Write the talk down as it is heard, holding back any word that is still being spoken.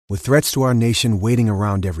With threats to our nation waiting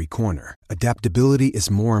around every corner, adaptability is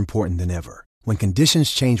more important than ever. When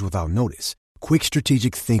conditions change without notice, quick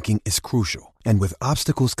strategic thinking is crucial. And with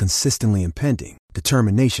obstacles consistently impending,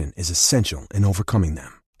 determination is essential in overcoming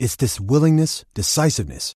them. It's this willingness,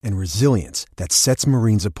 decisiveness, and resilience that sets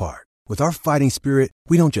Marines apart. With our fighting spirit,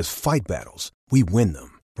 we don't just fight battles, we win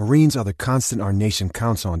them. Marines are the constant our nation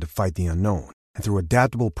counts on to fight the unknown. And through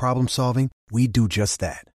adaptable problem solving, we do just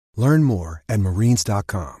that. Learn more at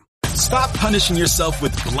marines.com. Stop punishing yourself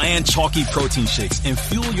with bland, chalky protein shakes and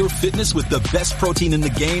fuel your fitness with the best protein in the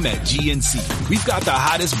game at GNC. We've got the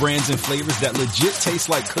hottest brands and flavors that legit taste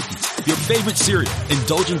like cookies, your favorite cereal,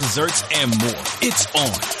 indulgent desserts, and more. It's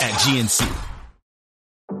on at GNC.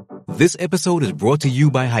 This episode is brought to you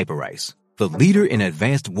by Hyperice, the leader in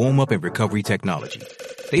advanced warm-up and recovery technology.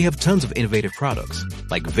 They have tons of innovative products,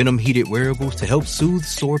 like Venom-heated wearables to help soothe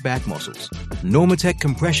sore back muscles, Normatec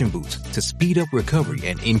compression boots to speed up recovery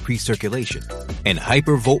and increase circulation, and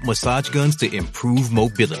Hypervolt massage guns to improve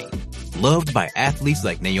mobility. Loved by athletes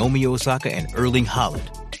like Naomi Osaka and Erling Haaland.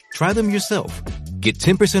 Try them yourself. Get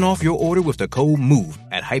 10% off your order with the code MOVE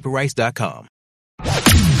at hyperice.com.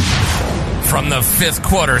 From the Fifth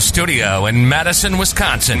Quarter Studio in Madison,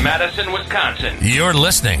 Wisconsin, you're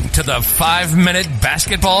listening to the 5-Minute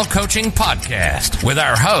Basketball Coaching Podcast with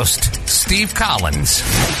our host, Steve Collins.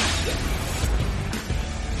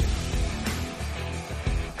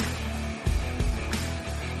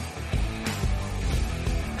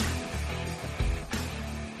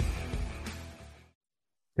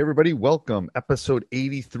 Hey everybody, welcome. Episode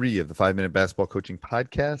 83 of the 5-Minute Basketball Coaching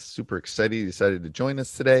Podcast. Super excited you decided to join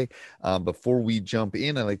us today. Before we jump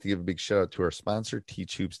in, I'd like to give a big shout out to our sponsor,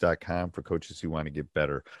 teachhoops.com, for coaches who want to get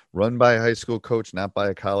better. Run by a high school coach, not by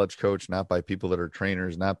a college coach, not by people that are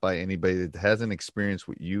trainers, not by anybody that hasn't experienced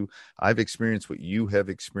what I've experienced, what you have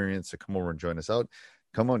experienced. So come over and join us out.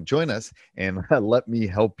 Come on, join us, and let me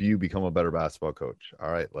help you become a better basketball coach.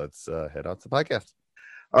 All right, let's head out to the podcast.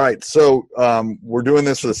 All right, so we're doing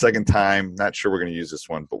this for the second time. Not sure we're going to use this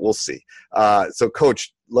one, but we'll see. So,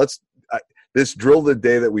 Coach, this drill of the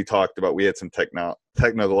day that we talked about, we had some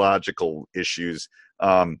technological issues.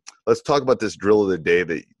 Let's talk about this drill of the day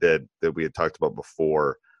that we had talked about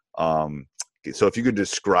before. So if you could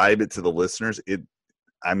describe it to the listeners,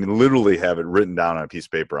 literally have it written down on a piece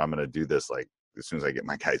of paper. I'm going to do this like as soon as I get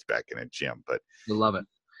my guys back in a gym. But I love it.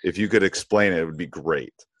 If you could explain it, it would be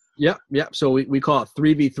great. Yep. So we call it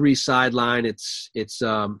 3v3 sideline. It's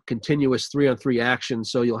continuous 3-on-3 action.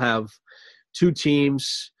 So you'll have two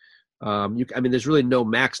teams. There's really no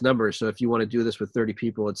max number. So if you want to do this with 30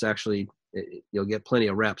 people, it's actually you'll get plenty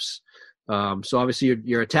of reps. So obviously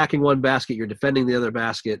you're attacking one basket, you're defending the other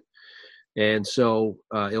basket, and so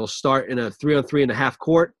it'll start in a 3-on-3 and a half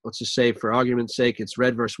court. Let's just say, for argument's sake, it's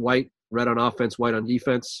red versus white, red on offense, white on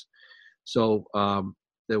defense. So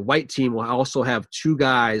the white team will also have two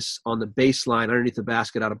guys on the baseline underneath the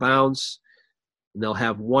basket out of bounds. And they'll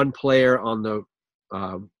have one player on the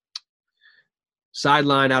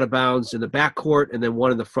sideline out of bounds in the back court, and then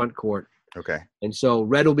one in the front court. Okay. And so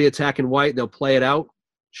red will be attacking white. They'll play it out.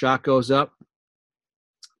 Shot goes up.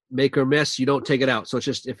 Make or miss, you don't take it out. So it's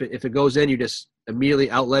just if it goes in, you just immediately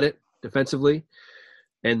outlet it defensively.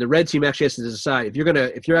 And the red team actually has to decide if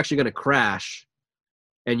you're actually gonna crash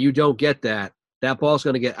and you don't get that ball's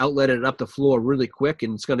going to get outletted up the floor really quick,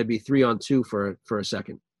 and it's going to be 3-on-2 for a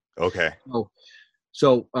second. Okay.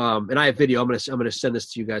 So and I have video. I'm going to send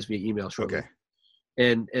this to you guys via email shortly. Okay.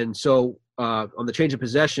 And so on the change of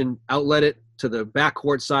possession, outlet it to the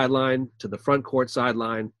backcourt sideline, to the front court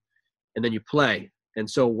sideline, and then you play. And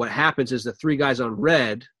so what happens is the three guys on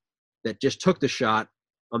red that just took the shot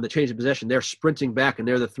on the change of possession, they're sprinting back, and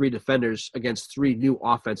they're the three defenders against three new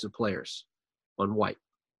offensive players on white.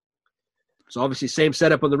 So obviously same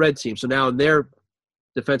setup on the red team. So now in their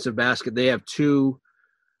defensive basket, they have two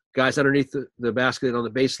guys underneath the basket on the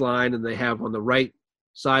baseline, and they have on the right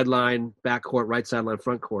sideline, backcourt, right sideline,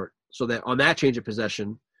 front court. So that on that change of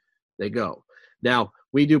possession, they go. Now,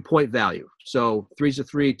 we do point value. So 3s are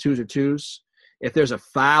 3, 2s are 2s. If there's a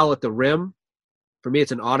foul at the rim, for me,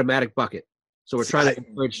 it's an automatic bucket. So we're trying to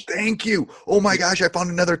encourage. Thank you. Oh, my gosh, I found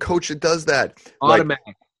another coach that does that.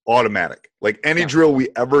 Automatic. Like any drill we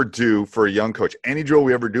ever do for a young coach,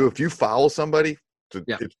 if you foul somebody,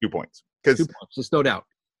 it's 2 points. 2 points, there's no doubt.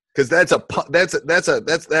 Because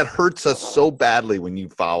that hurts us so badly when you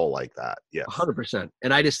foul like that. Yeah, 100%.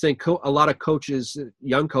 And I just think a lot of coaches,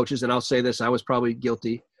 young coaches, and I'll say this, I was probably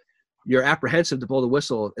guilty. You're apprehensive to blow the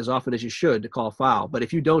whistle as often as you should to call a foul. But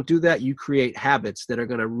if you don't do that, you create habits that are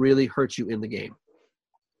going to really hurt you in the game.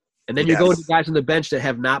 And then you go into guys on the bench that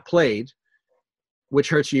have not played, which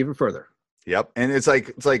hurts you even further. Yep. And it's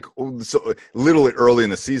like so literally early in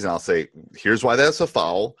the season, I'll say, here's why that's a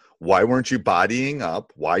foul. Why weren't you bodying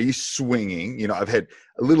up? Why are you swinging? You know,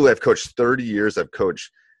 I've coached 30 years. I've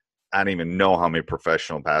coached, I don't even know how many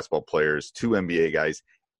professional basketball players, 2 NBA guys.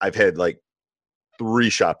 I've had like 3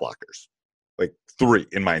 shot blockers, like 3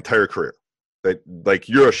 in my entire career. That, like,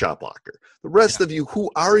 you're a shot blocker. The rest of you,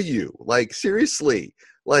 who are you? Like, seriously,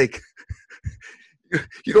 like,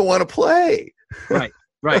 you don't want to play. Right.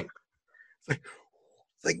 It's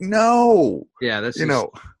like no. Yeah, that's and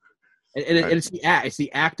it's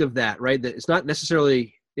the act of that, right? That it's not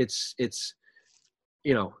necessarily it's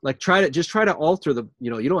you know, like try to alter the,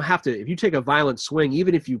 you know, you don't have to, if you take a violent swing,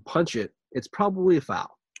 even if you punch it, it's probably a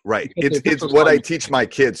foul. Right. It's what I teach my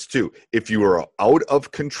kids too. If you are out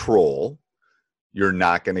of control, you're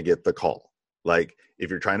not going to get the call. Like if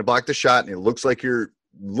you're trying to block the shot and it looks like you're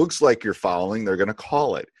fouling, they're going to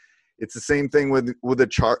call it. It's the same thing with a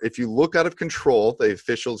chart. If you look out of control, the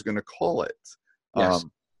official is going to call it. Yes.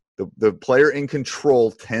 The player in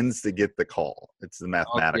control tends to get the call. It's the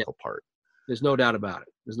mathematical part. There's no doubt about it.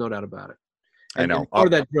 And, I know. And part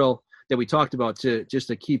of that drill that we talked about just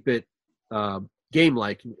to keep it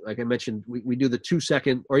game-like I mentioned, we do the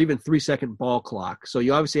 2-second or even 3-second ball clock. So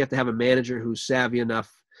you obviously have to have a manager who's savvy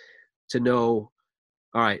enough to know,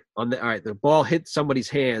 all right, the ball hit somebody's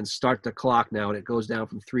hands, start the clock now, and it goes down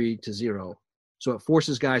from 3 to 0. So it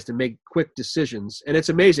forces guys to make quick decisions. And it's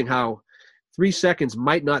amazing how 3 seconds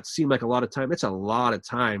might not seem like a lot of time. It's a lot of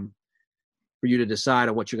time for you to decide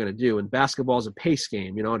on what you're going to do. And basketball is a pace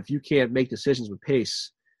game, you know, and if you can't make decisions with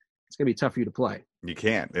pace, it's going to be tough for you to play. You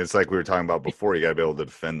can't. It's like we were talking about before. You got to be able to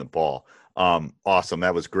defend the ball. Awesome.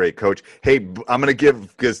 That was great, Coach. Hey, I'm going to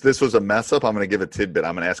give, because this was a mess up, I'm going to give a tidbit.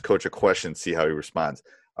 I'm going to ask Coach a question, see how he responds.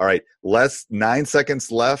 All right. 9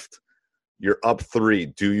 seconds left. You're up 3.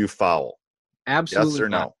 Do you foul? Absolutely. Yes or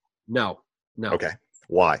no? No. Okay.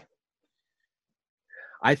 Why?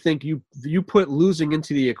 I think you put losing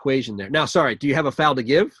into the equation there. Now, sorry, do you have a foul to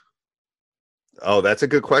give? Oh, that's a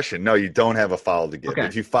good question. No, you don't have a foul to give. Okay.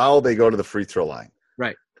 If you foul, they go to the free throw line.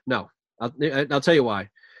 Right. No. I'll tell you why.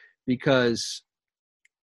 Because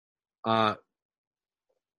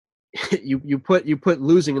you put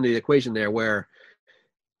losing into the equation there, where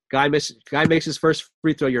guy makes his first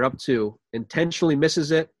free throw, you're up 2, intentionally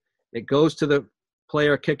misses it, it goes to the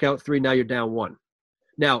player, kick out 3, now you're down 1.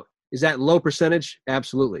 Now, is that low percentage?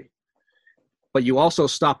 Absolutely. But you also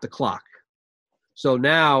stop the clock. So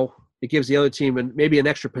now it gives the other team maybe an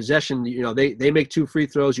extra possession. You know, they make 2 free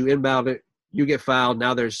throws, you inbound it, you get fouled.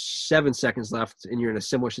 Now there's 7 seconds left and you're in a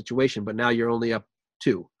similar situation, but now you're only up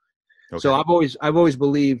 2. Okay. So I've always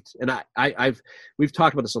believed, and we've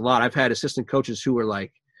talked about this a lot. I've had assistant coaches who were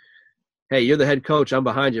like, hey, you're the head coach, I'm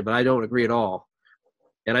behind you, but I don't agree at all.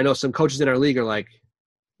 And I know some coaches in our league are like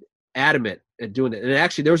adamant at doing it. And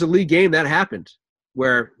actually there was a league game that happened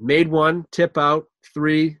where made 1, tip out,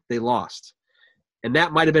 3, they lost. And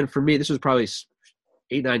that might've been for me. This was probably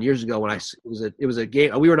 8-9 years ago when it was a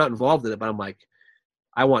game. We were not involved in it, but I'm like,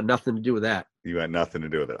 I want nothing to do with that. You had nothing to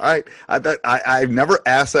do with it. All right. I've never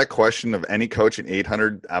asked that question of any coach in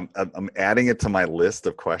 800. I'm adding it to my list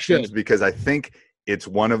of questions because I think it's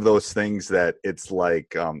one of those things that it's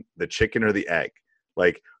like the chicken or the egg.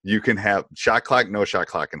 Like you can have shot clock, no shot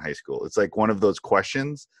clock in high school. It's like one of those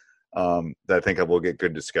questions that I think I will get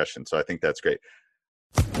good discussion. So I think that's great.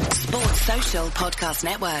 Sports Social Podcast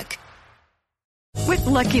Network. With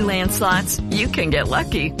Lucky Land Slots, you can get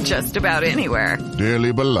lucky just about anywhere.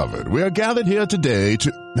 Dearly beloved, we are gathered here today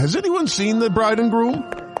to... Has anyone seen the bride and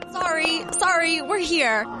groom? Sorry, we're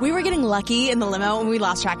here. We were getting lucky in the limo and we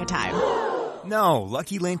lost track of time. No,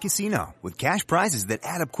 Lucky Land Casino, with cash prizes that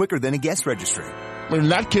add up quicker than a guest registry. In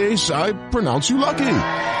that case, I pronounce you lucky.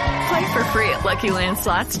 Play for free at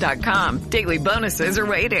LuckyLandSlots.com. Daily bonuses are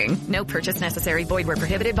waiting. No purchase necessary. Void where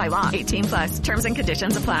prohibited by law. 18+. Terms and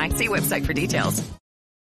conditions apply. See website for details.